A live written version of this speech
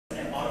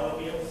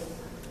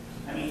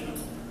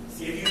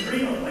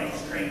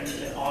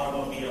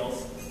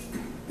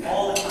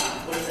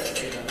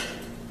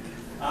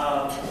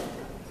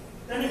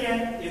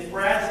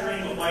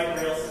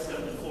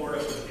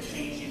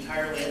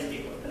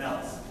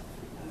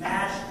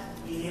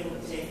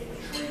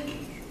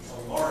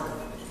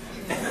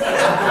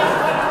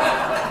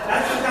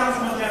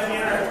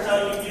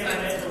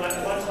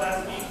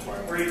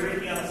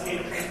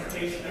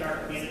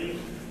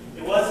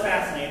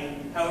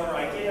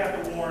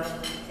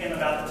inform him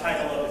about the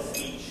title of his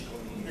speech.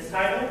 His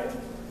title?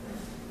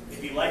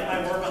 If you like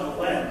my work on the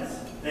lens,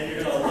 then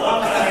you're going to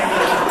love my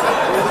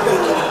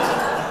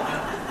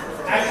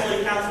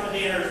Actually, Councilman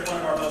Danner is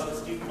one of our most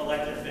astute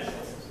elected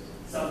officials.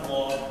 Some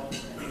blog, I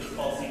think it's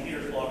called St.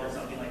 Peter's blog or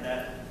something like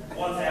that,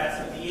 once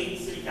asked of the 8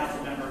 city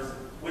council members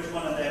which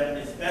one of them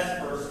is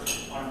best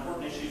versed on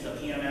important issues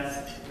of EMS,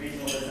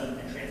 regionalism,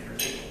 and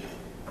transportation.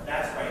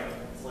 That's right,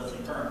 it's Leslie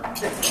Kern.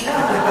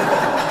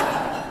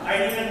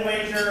 I'd even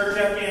wager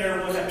Jeff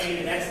Danner would have made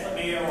an excellent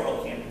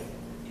mayoral candidate,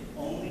 if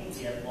only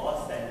he had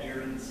lost that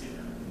earring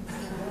sooner.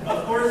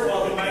 Of course,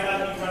 while he might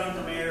not be running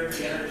for mayor,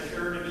 Danner is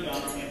sure to be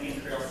on the campaign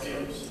trail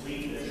soon,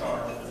 leading the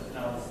charge of the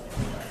Pinellas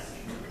Express.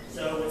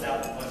 So,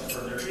 without much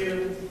further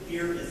ado,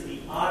 here is the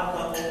odd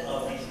couple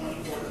of the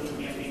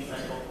 2014 campaign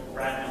cycle,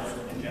 Brad Miller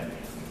and Jeff Danner.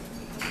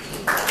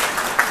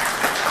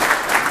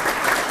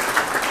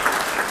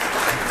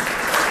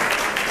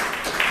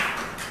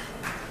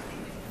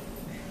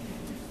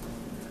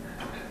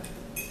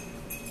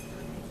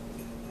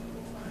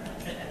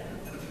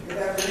 Good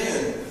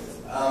afternoon.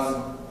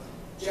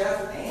 Jeff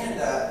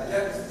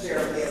is the chair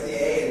of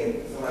PSTA and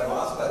so my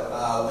boss, but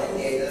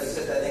Wendy does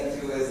sit, I think,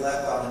 to his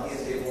left on the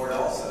PSTA board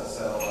also.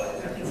 So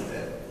Jeff needs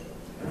to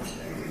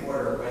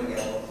order Wendy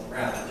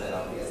around a bit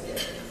on PSTA.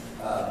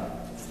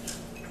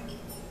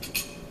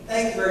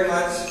 Thank you very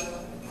much.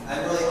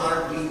 I'm really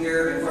honored to be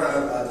here in front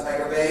of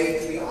Tiger Bay.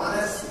 To be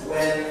honest,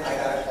 when I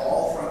got a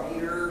call from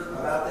Peter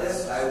about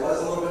this, I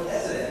was a little bit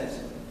hesitant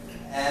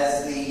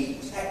as the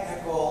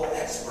technical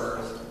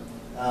expert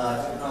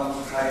to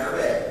come to Tiger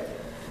Bay.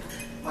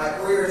 My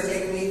career has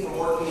taken me from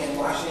working in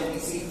Washington,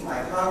 D.C. for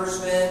my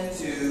congressman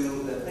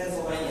to the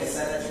Pennsylvania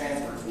Senate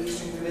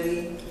Transportation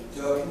Committee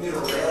to a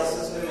commuter rail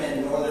system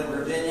in Northern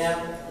Virginia,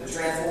 to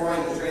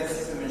transforming the transit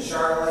system in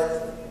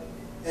Charlotte,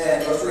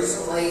 and most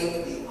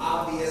recently, the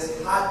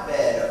obvious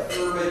hotbed of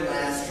urban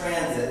mass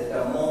transit,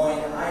 Des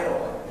Moines,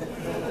 Iowa.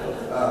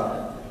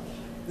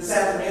 This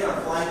afternoon, I'm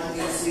flying to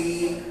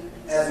D.C.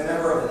 as a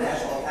member of the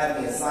National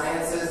Academy of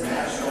Sciences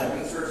National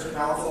Research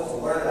Council to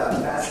learn about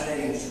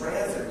fascinating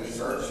transit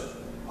research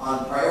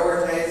on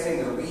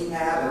prioritizing the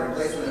rehab and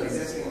replacement of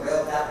existing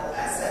rail capital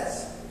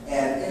assets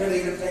and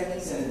innovative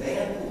techniques in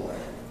van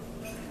pooling.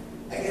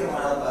 I get a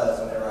mild buzz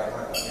whenever I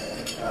talk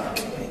about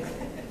that.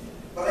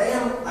 But I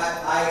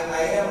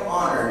am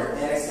honored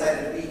and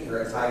excited to be here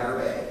at Tiger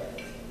Bay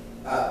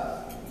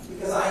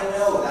because I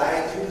know that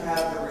I do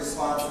have the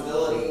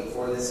responsibility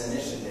for this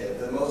initiative,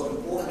 the most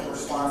important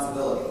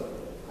responsibility.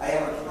 I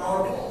am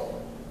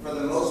accountable for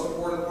the most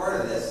important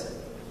part of this,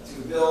 to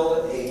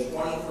build a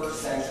 21st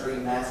century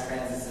mass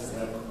transit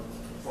system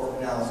for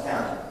Pinellas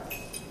County.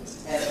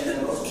 And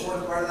the most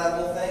important part of that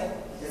whole thing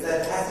is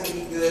that it has to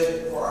be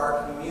good for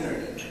our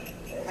community.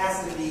 It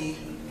has to be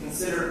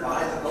considered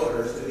by the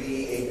voters to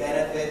be a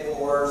benefit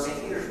for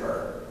St.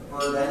 Petersburg, for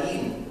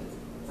Dunedin,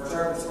 for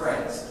Tarpon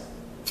Springs.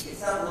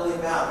 It's not really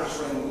about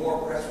issuing more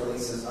press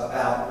releases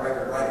about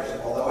record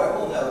ridership, although I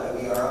will note that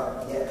we are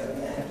up yet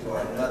again to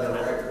another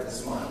record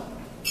this month.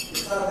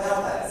 It's not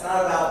about that. It's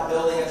not about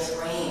building a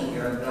train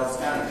here in Pinellas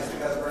County just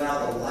because we're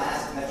now the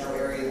last metro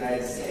area in the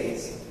United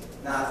States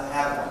not to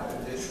have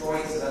one.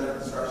 Detroit is under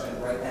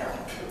construction right now.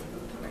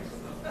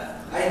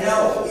 I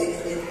know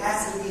it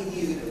has to be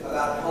viewed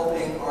about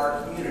helping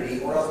our community,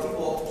 or else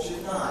people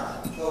should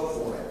not vote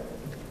for it.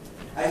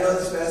 I know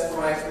this best from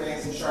my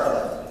experience in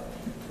Charlotte.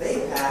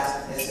 They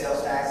passed a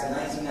sales tax in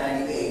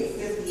 1998,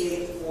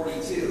 58 to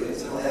 42.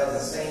 Incidentally, that was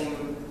the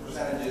same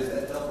percentages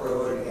that Hillsborough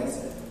voted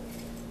against it.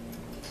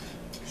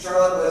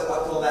 Charlotte was,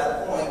 up till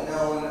that point,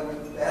 known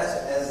best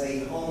as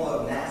the home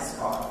of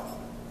NASCAR.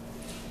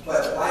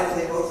 But why did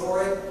they vote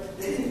for it?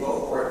 They didn't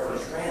vote for it for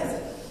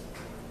transit.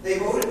 They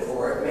voted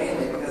for it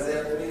mainly because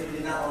their community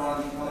did not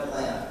want to become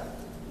Atlanta.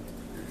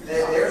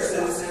 Their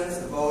citizens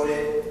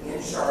voted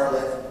in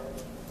Charlotte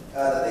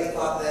that they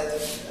thought that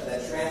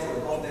transit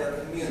would help their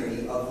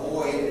community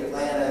avoid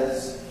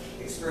Atlanta's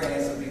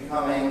experience of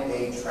becoming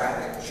a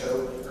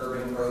traffic-choked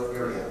urban growth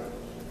area.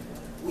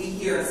 We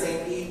here in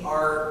St. Pete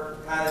are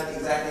kind of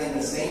exactly in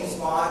the same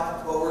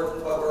spot, but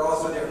we're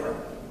also different.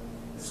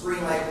 The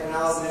Green Light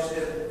Pinellas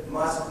initiative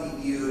must be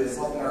viewed as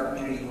helping our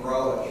community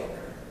grow again,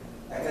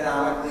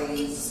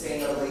 economically,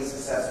 sustainably,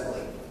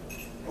 successfully.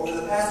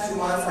 Over the past 2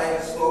 months, I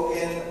have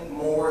spoken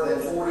more than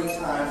 40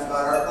 times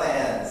about our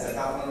plans, and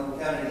Councilman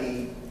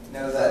Kennedy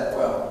knows that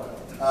well,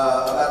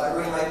 about the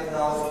Green Light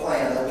Pinellas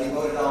plan that we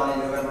voted on in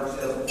November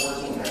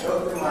 2014. I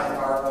go through my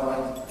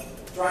PowerPoint,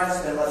 trying to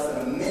spend less than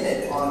a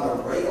minute on the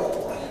rail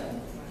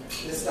plan.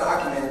 This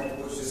document,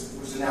 which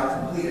is now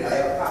completed, I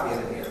have a copy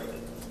of it here.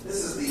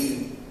 This is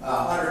the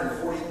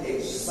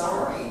 140-page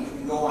summary. You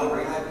can go on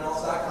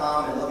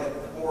greenlightpinellas.com and look at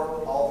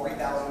all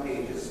 3,000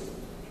 pages,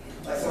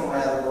 like some of my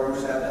other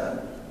works have done.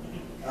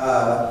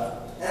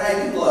 And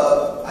I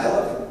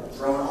love to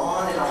drone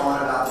on and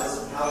on about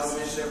this, how this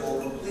initiative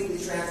will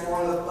completely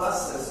transform the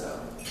bus system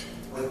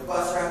with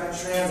bus rapid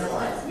transit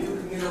lines, new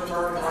commuter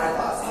park and ride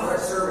lots,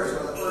 direct service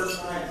for the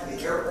first time to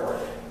the airport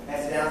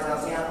and to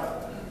downtown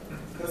Tampa.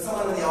 Because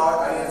someone in the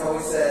audience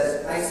always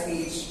says, nice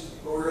speech,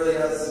 but we really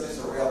know this is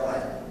just a rail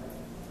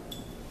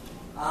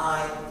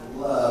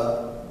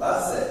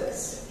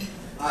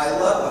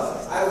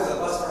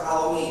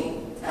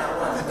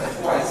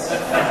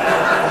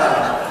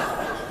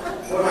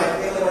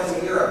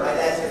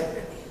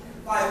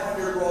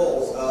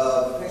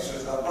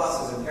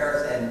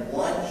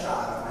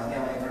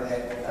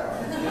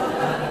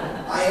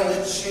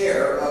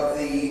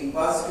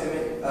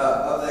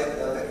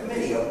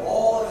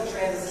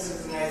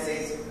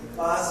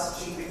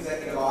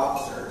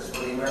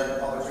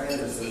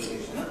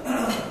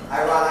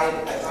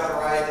I try to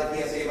ride the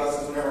PSTA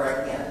buses whenever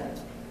I can.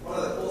 One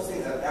of the coolest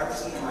things I've ever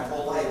seen in my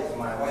whole life is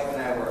my wife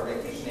and I were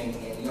vacationing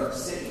in New York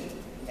City.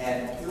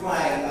 And through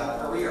my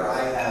career,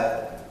 I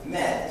have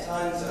met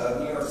tons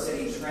of New York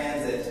City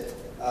Transit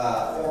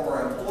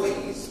former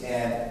employees,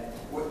 and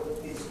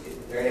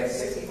they have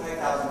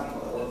 65,000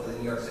 people that work for the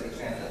New York City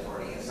Transit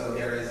Authority. And so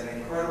there is an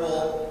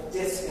incredible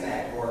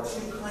disconnect, or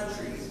two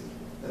countries,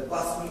 the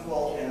bus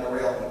people and the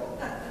rail people.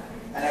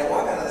 And I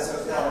walk out of this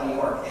hotel in New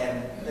York,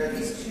 and there are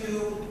these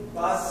two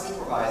bus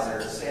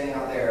supervisors standing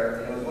out there,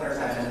 and it was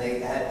wintertime, and they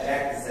had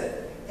jackets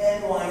that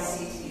said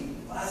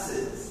NYCT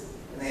buses.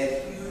 And they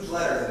had huge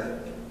letters,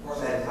 and of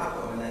course I had to talk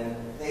to them, and then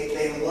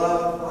they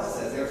loved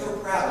buses. They were so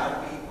proud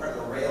not to be part of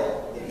the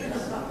rail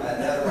idiots.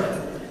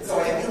 So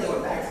I immediately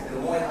went back to Des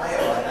Moines,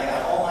 Iowa, and I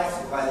got all my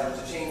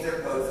supervisors to change their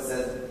codes that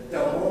says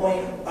Des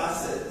Moines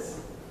buses,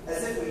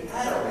 as if we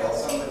had a rail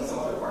in some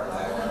other part of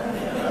Iowa.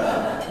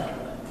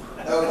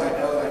 That was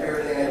my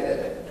favorite thing I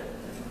did.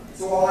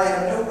 So while I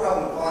have no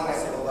problem calling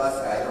myself a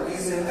bus guy, the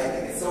reason I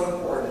think it's so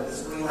important that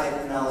this Green Light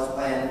Pinellas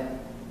plan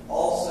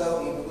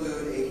also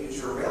include a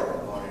future rail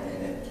component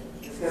in it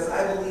is because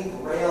I believe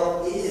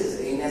rail is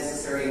a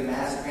necessary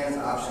mass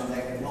transit option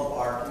that can help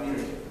our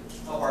community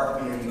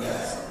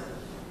best.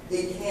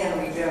 It can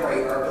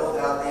regenerate our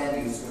built-out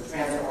land use with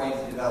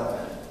transit-oriented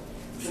development.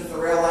 Since the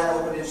rail line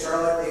opened in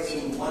Charlotte, they've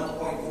seen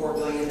 $1.4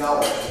 billion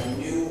in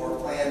new or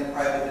planned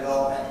private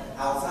development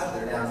outside of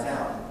their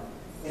downtown,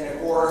 in a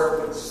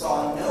corridor which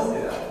saw no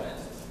development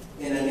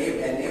in a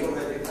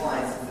neighborhood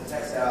decline since the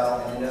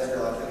textile and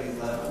industrial activities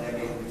left a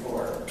decade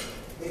before.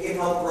 It can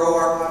help grow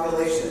our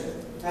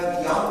population,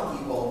 have young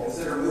people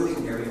consider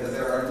moving here because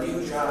there are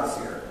new jobs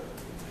here.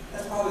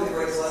 That's probably the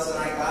greatest lesson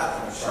I got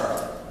from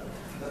Charlotte.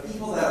 The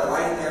people that are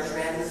riding their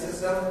transit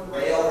system,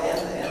 rail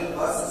and the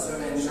bus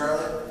system in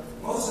Charlotte,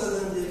 most of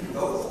them didn't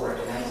vote for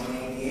it in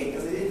 1988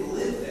 because they didn't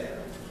live there.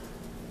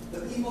 The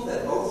people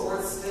that vote for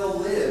it still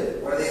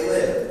live where they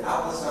live,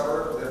 out in the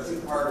suburbs with their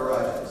two-car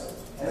garages.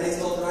 And they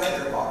still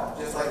drive their car,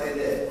 just like they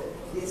did.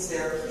 It's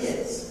their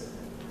kids.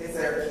 It's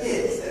their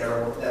kids that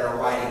are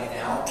riding it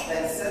now.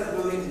 And instead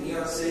of moving to New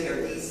York City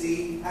or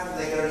DC, after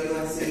they go to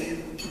UNC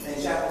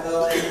and Chapel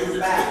Hill, they move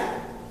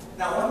back.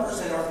 Not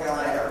 1% North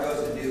Carolina ever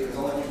goes to Duke, because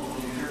only people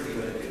from New Jersey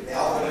go to Duke. They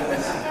all go to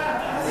UNC.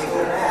 And they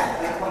go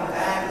back. They come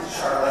back to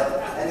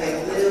Charlotte, and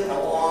they live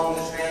along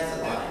the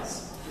transit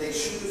lines. They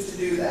choose to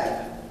do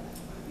that.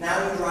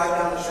 Now you drive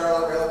down the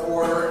Charlotte Rail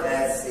Corridor,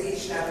 and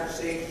station after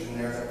station,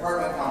 there's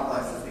apartment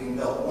complexes being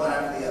built, one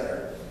after the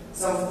other.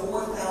 Some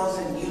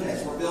 4,000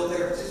 units were built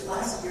there just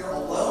last year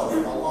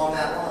alone along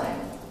that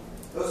line.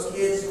 Those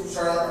kids from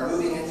Charlotte are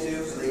moving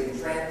into so they can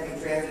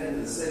take transit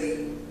into the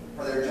city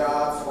for their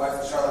jobs, to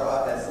watch the Charlotte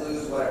Bobcats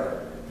lose,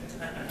 whatever.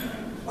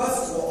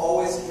 Buses will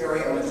always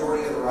carry a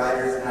majority of the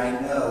riders, and I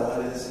know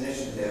under this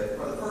initiative,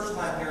 for the first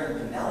time here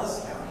in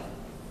Pinellas County,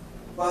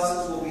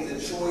 buses will be the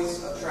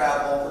choice of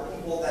travel for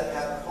people that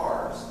have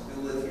cars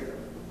who live here.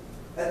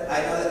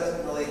 I know that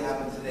doesn't really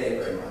happen today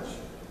very much.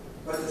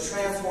 But to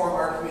transform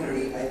our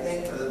community, I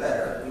think for the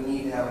better, we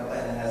need to have a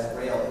plan that has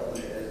rail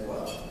included as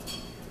well.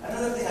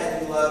 Another thing I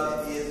do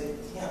love is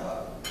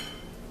Tampa.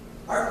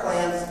 Our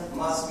plans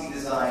must be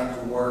designed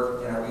to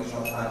work in a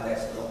regional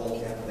context for the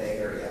whole Tampa Bay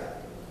area.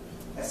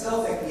 I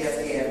still think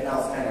PSTA and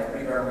Pinellas County are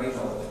pretty darn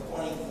regional with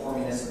 24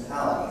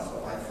 municipalities,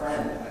 but my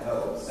friend, I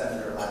hope,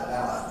 Senator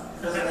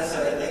Latvala, doesn't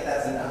necessarily think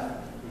that's enough.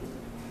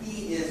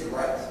 He is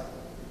right.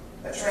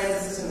 A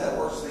transit system that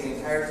works for the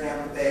entire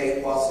Tampa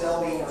Bay while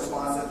still being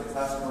responsive to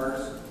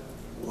customers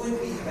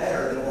would be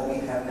better than what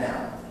we have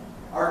now.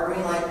 Our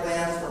green light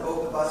plans for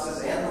both the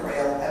buses and the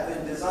rail have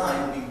been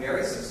designed to be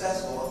very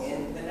successful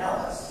in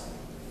Pinellas.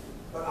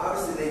 But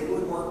obviously they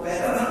would work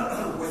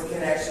better with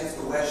connections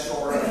to West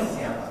Shore and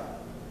Tampa.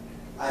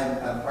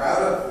 I'm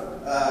proud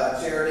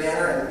of Chair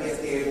Danner and the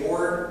PSTA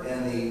board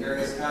and the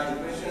various county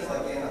commissioners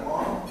like Janet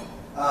Long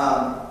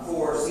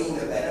for seeing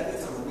the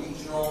benefits of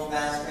regional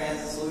mass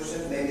transit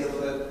solutions, maybe a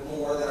little bit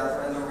more than our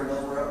friends over in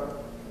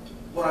Hillsborough.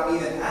 What I'm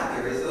even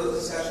happier is those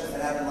discussions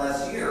that happened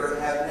last year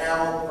have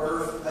now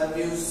birthed a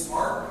new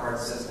smart card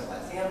system,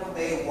 a Tampa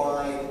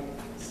Bay-wide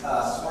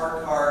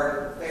smart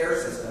card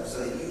fare system,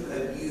 so that you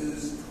could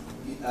use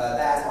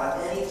that on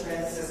any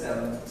transit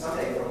system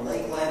someday from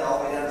Lakeland all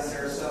the way down to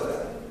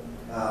Sarasota.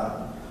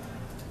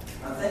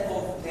 I'm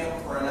thankful for Tampa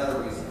for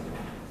another reason.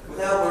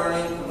 Without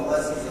learning from the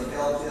lessons of the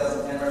failed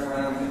 2010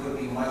 referendum, we would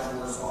be much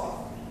worse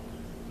off.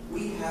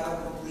 We have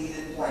a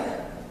completed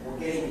plan. We're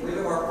getting rid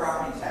of our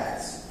property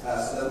tax,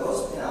 so that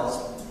most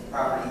Pinellas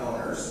property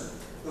owners,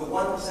 the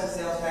 1%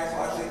 sales tax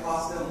will actually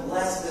cost them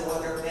less than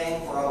what they're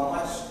paying for a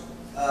much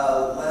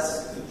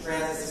less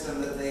transit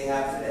system that they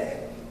have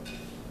today.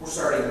 We're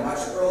starting much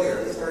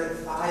earlier. They started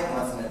 5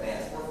 months in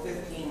advance. We're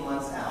 15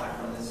 months out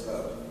from this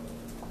vote.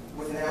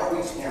 With an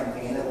outreach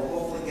campaign that will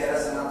hopefully get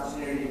us an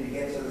opportunity to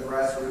get to the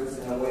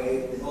grassroots in a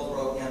way the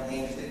Hillsborough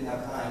campaign just didn't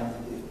have time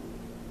to do.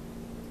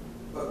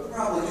 But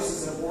probably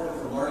just as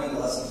important from learning the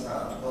lessons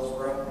from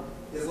Hillsborough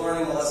is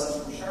learning the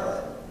lessons from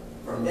Charlotte,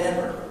 from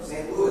Denver, from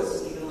St.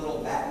 Louis, even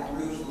little Baton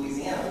Rouge,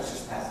 Louisiana, which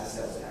just passed a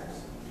sales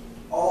tax.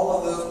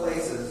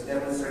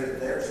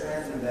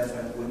 transit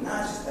investment would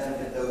not just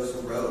benefit those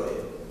who rode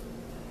it,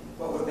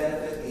 but would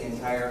benefit the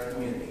entire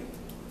community.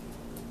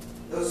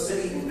 Those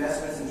city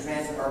investments in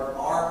transit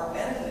are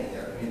benefiting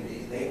their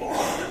communities. They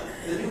are.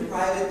 The new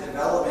private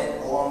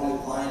development along the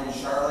line in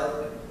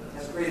Charlotte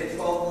has created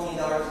 $12 million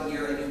a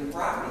year in new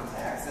property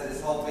tax that is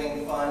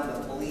helping fund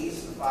the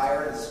police, the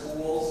fire, the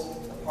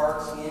schools, the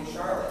parks in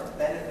Charlotte,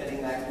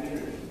 benefiting that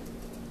community.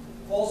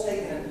 Polls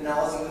taken in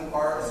Pinellas, even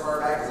as far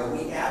back as a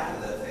week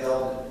after the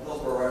failed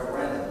Hillsborough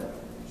referendum,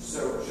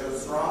 show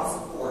strong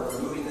support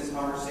for moving this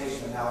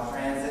conversation of how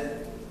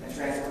transit and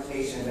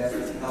transportation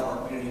investments can help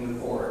our community move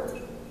forward.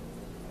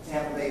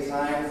 Tampa Bay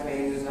Times,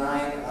 Bay News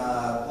 9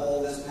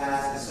 poll this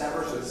past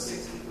December showed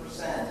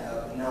 60%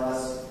 of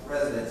Pinellas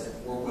residents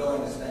were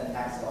willing to spend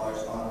tax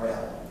dollars on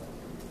rail.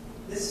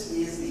 This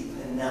is the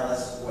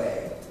Pinellas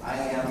way. I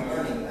am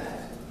learning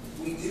that.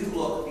 We do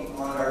look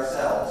beyond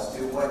ourselves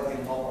to what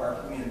can help our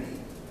community.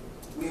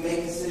 We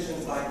make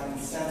decisions by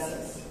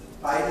consensus.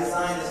 By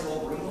design, this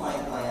whole Green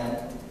Line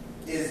plan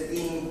is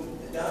being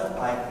done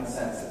by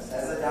consensus,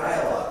 as a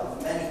dialogue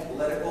with many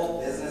political,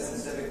 business,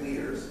 and civic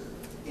leaders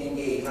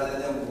engaged rather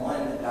than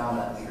one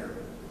dominant leader.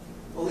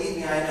 Believe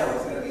me, I know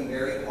it's going to be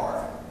very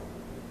hard.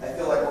 I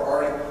feel like we're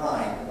already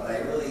behind, but I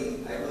really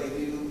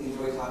do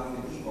enjoy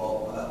talking to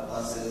people about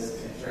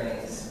buses and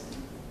trains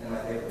and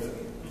my favorite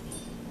movie.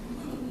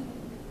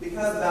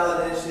 Because the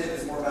ballot initiative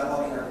is more about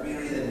helping our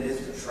community than it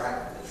is to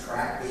track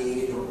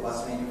gauge or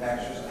bus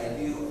manufacturers, I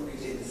do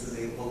appreciate this is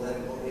a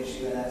political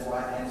issue, and that's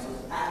why I'm so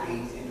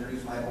happy to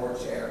introduce my board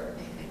chair.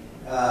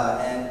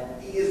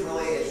 And he is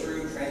really a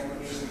true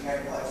transportation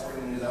technical expert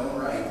in his own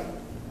right,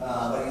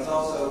 but he's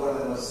also one of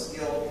the most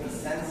skilled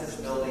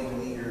consensus-building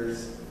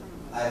leaders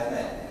I've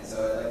met. And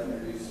so I'd like to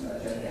introduce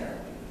Jeff Danner.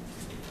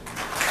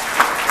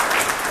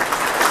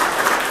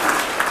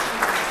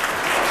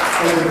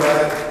 Thank you,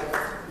 Brad.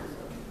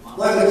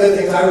 One of the good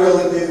things I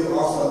really do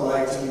also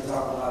like to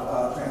talk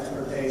about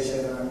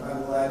transportation, and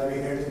I'm glad to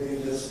be here to do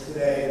this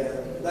today.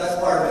 The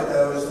best part of it,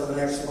 though, is for the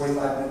next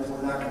 45 minutes,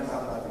 we're not going to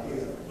talk about it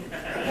either.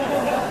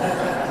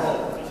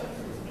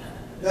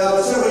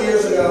 Now, several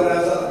years ago, when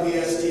I was on the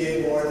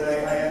PSTA board, and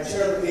I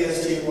chaired the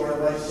PSTA board,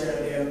 vice chair of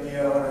the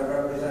MPO, and I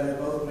represented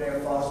both Mayor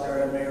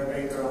Foster and Mayor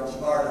Baker on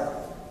Sparta.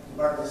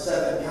 Sparta is a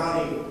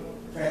 7-county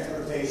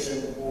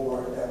transportation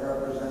board that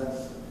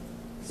represents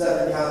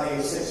 7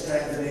 counties, 6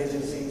 transit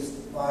agencies,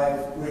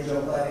 5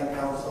 regional planning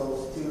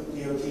councils, 2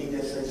 DOT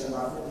districts, and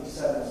about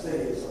 57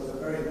 cities. So it's a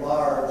very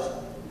large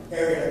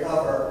area to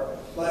cover,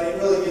 but it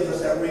really gives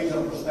us that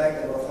regional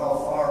perspective of how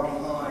far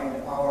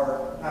behind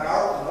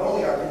not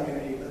only our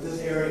community, but this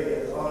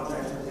area is on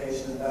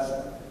transportation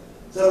investment.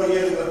 Several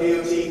years ago,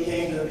 DOT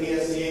came to the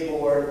PSTA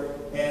board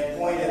and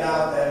pointed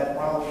out that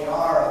while we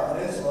are a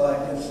peninsula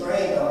and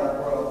constrained on our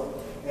growth,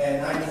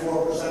 and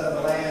 94% of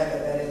the land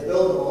that is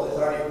buildable is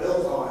already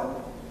built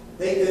on,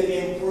 they could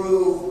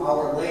improve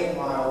our lane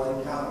miles in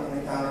the county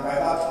by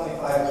about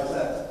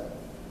 25%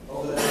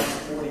 over the next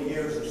 40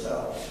 years or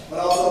so. But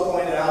also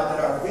pointed out that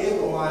our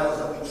vehicle miles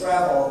that we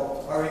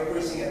travel are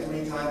increasing at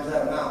 3 times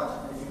that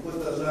amount. If you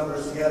put those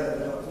numbers together,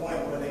 there's a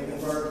point where they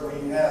converge where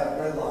you have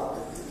gridlock.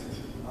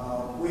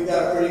 We've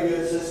got a pretty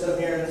good system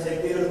here in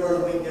St.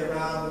 Petersburg. We can get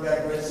around. We've got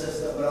a great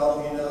system, but all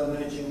of you know the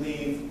minute you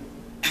leave,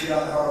 you get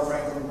on the Howard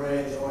Franklin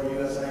Bridge or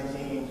US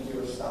 19,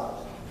 you're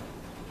stopped.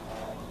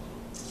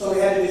 So we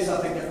had to do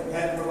something different. We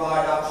had to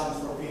provide options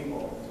for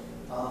people.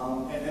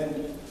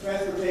 And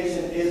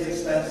transportation is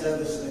expensive.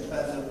 This is an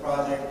expensive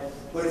project.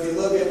 But if you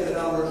look at the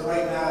numbers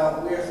right now,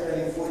 we are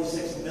spending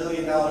 $46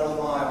 million a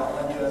mile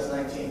on US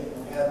 19.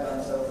 And we have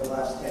done so for the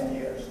last 10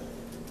 years.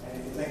 And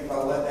if you think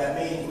about what that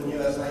means when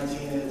US 19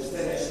 is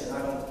finished, and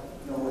I don't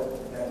know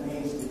what that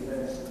means to be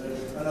finished.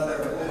 There's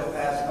another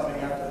overpass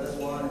coming after this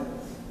one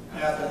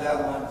and after that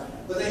one.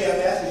 But then you have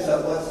to ask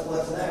yourself,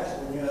 what's next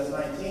when US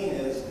 19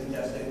 is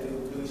congested?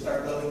 Do we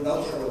start building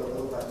Belcher Road that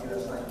look like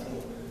US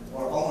 19?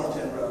 Or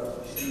Homerton Road,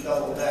 which should be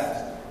double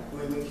decked?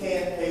 We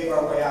can't pave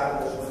our way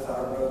out of this with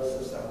our road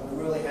system.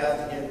 We really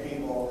have to give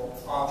people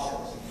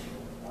options.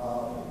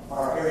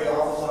 Our area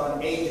office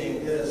on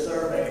aging did a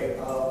survey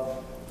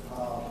of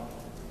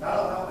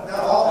not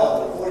all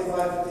elderly,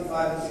 45,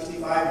 55, and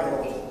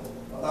 65-year-olds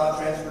about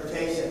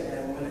transportation.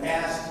 And when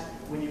asked,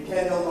 when you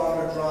can no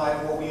longer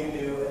drive, what will you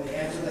do? And the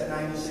answer that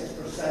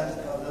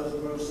 96% of those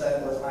groups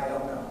said was, I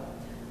don't know.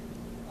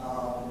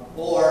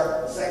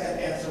 Or the second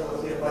answer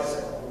was get a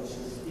bicycle, which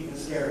is even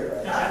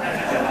scarier.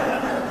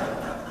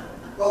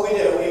 But we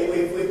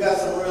do. We've got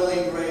some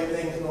really great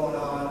things going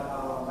on.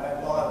 I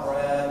applaud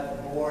Brad,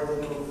 the board to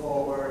move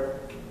forward.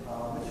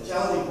 It's a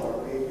challenging board.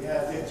 We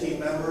have 15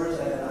 members,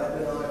 and I've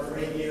been on it for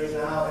 8 years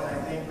now, and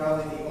I think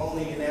probably the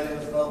only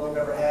unanimous vote we've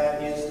ever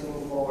had is to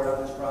move forward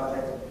on this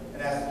project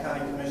and ask the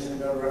county commission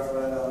to go to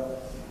referendum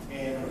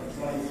in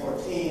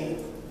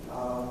 2014.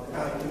 The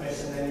county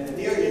commission, and in a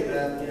near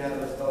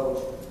unanimous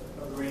vote,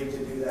 agreed to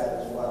do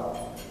that as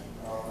well.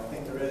 I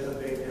think there is a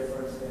big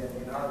difference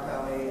in our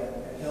county and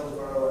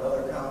Hillsborough and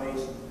other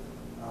counties.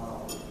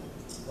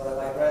 But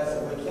like Brad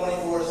said, with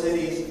 24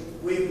 cities,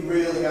 we've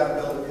really got to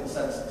build a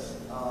consensus.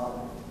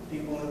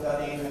 People in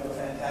Dunedin have a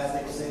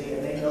fantastic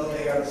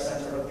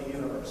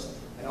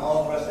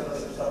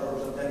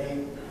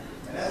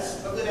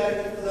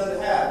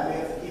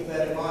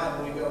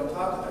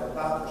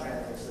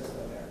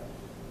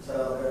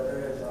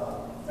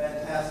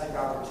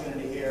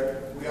opportunity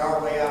here. We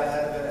are way out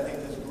ahead of it. I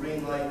think this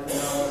green light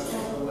Pinellas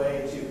is the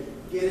way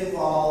to get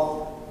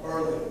involved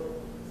early.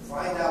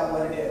 Find out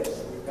what it is.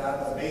 So we've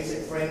got a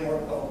basic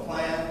framework of a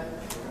plan.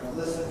 We're going to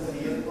listen to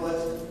the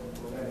input.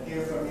 We're going to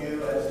hear from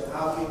you as to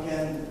how we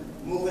can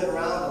move it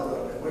around a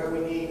little bit, where we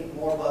need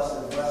more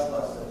buses, less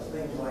buses,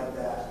 things like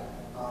that.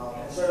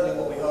 And certainly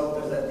what we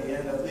hope is at the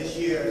end of this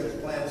year, as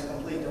this plan is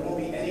complete, there won't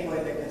be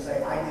anybody that can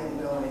say, I didn't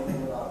know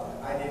anything about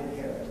that. I didn't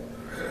hear it.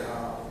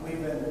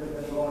 We've been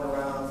going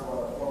around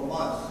for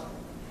months.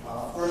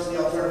 First,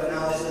 the alternative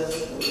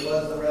analysis, which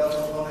was the rail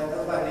component. That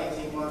was about an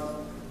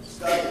 18-month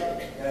study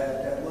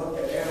that looked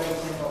at every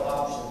single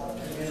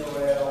option, commuter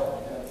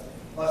rail,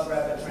 bus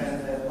rapid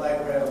transit,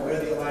 light rail, where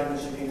the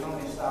alignment should be, how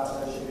many stops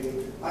there should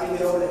be, how do you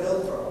get over to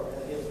Hillsborough?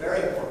 It's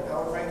very important.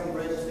 Howard Franklin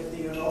Bridge is 50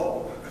 years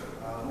old.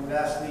 We've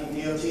asked the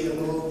DOT to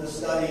move the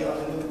study on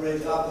the new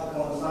bridge up to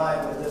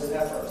coincide with this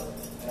effort.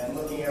 And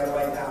looking at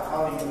right now,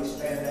 how do you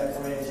expand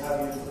that bridge? How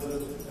do you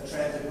include a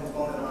transit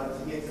component on it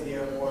to get to the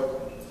airport,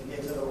 to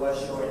get to the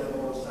West Shore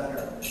Intermodal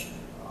Center?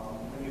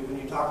 When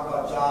you talk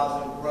about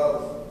jobs and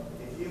growth,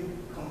 if you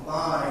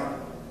combine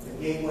the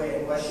Gateway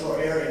and West Shore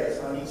areas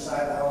on each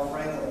side of Howard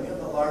Franklin, you have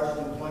the largest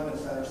employment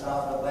center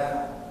south of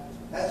Atlanta.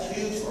 That's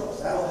huge for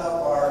us. That'll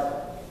help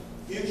our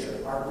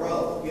future, our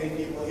growth, getting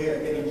people here,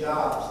 getting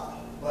jobs.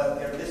 But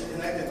they're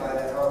disconnected by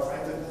that. Howard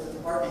Franklin is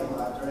the parking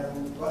lot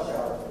during rush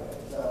hour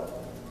today. So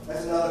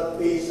that's another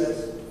piece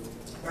that's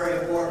very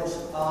important.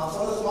 Some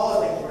of the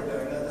smaller things we're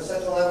doing, the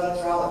Central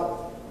Avenue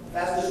trolley,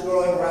 fastest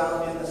growing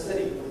route in the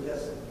city.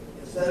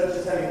 Instead of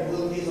just having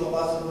blue diesel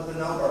buses with a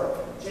number,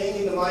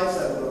 changing the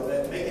mindset a little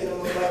bit, making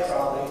them look like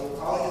trolleys,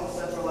 calling it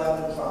the Central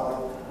Avenue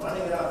trolley,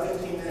 running it on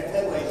 15-minute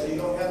headway so you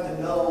don't have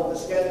to know the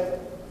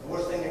schedule. The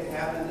worst thing that can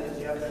happen is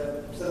you have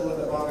to sit a little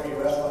bit longer at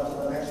your restaurant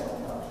until the next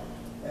one comes.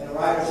 And the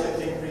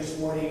ridership increased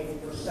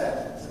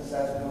 40% since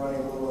that's been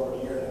running a little over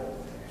a year now.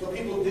 So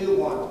people do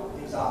want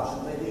these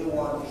options. They do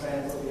want the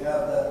transit. We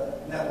have the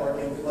network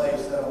in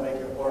place that'll make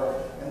it work.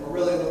 And we're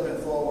really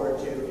looking forward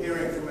to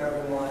hearing from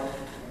everyone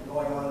and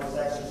going on this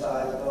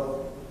exercise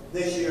both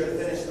this year to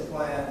finish the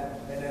plan,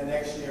 and then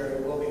next year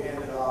it will be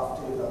handed off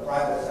to the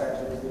private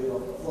sector to do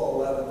a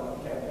full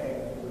 11-month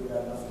campaign. I think we've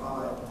got enough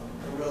time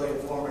to really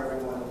inform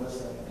everyone and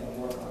listen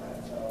and work on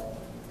that. So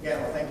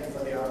again, I thank you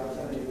for the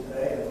opportunity.